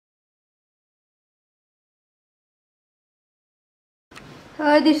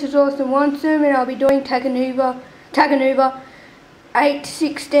Hello, this is Awesome Wansum and I'll be doing takanuva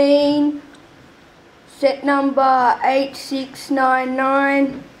 816, set number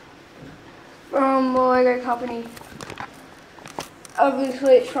 8699 from the Lego company.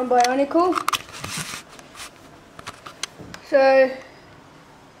 Obviously it's from Bionicle. So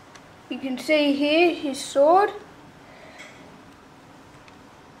you can see here his sword.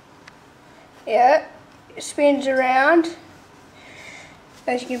 Yeah, it spins around,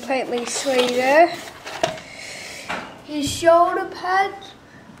 as you can plainly see there. His shoulder pads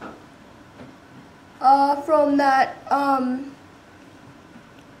are from that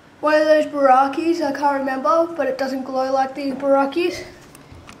one of those barakis, I can't remember, but it doesn't glow like these barakis.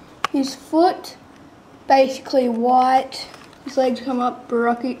 His foot, basically white. His legs come up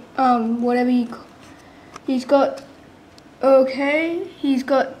baraki, whatever he's got. Okay, he's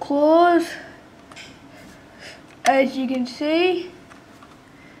got claws, as you can see.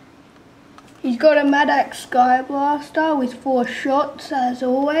 He's got a Madak Sky Blaster with 4 shots, as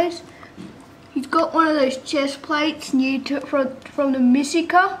always. He's got one of those chest plates new from the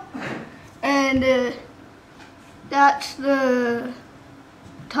Mysica, and that's the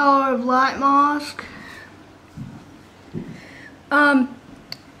Tower of Light mask.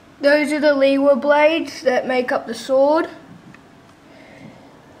 Those are the lever blades that make up the sword.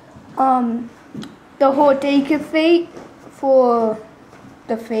 The Hortika feet for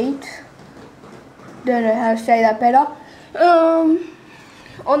the feet. Don't know how to say that better.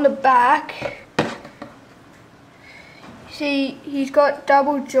 On the back, see, he's got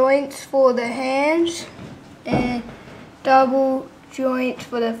double joints for the hands and double joints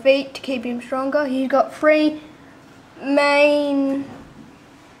for the feet to keep him stronger. He's got 3 main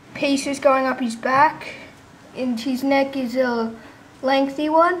pieces going up his back, and his neck is a lengthy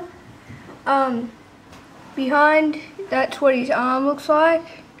one. Behind, that's what his arm looks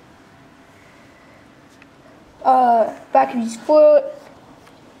like. Back of his foot,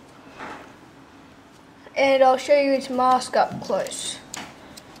 and I'll show you his mask up close.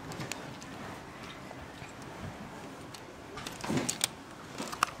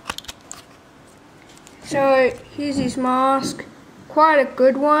 So here's his mask, quite a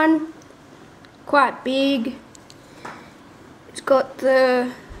good one, quite big. It's got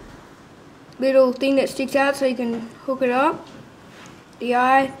the little thing that sticks out so you can hook it up, the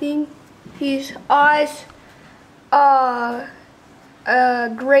eye thing. His eyes are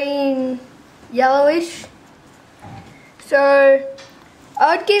green yellowish, so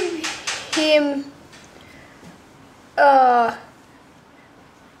I'd give him about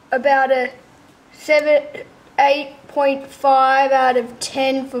a 8.5 out of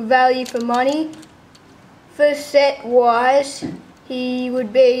 10 for value for money. For set wise, he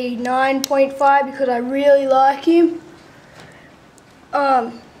would be 9.5 because I really like him.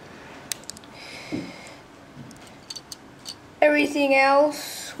 Everything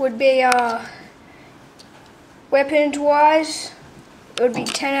else would be weapons wise, it would be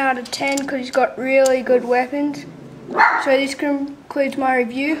 10 out of 10 because he's got really good weapons. So this concludes my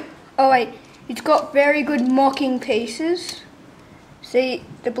review. Oh wait, it's got very good mocking pieces. See,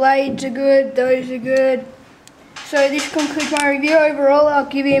 the blades are good, those are good. So this concludes my review. Overall, I'll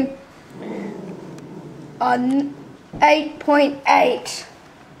give him an 8.8.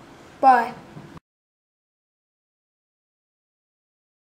 Bye.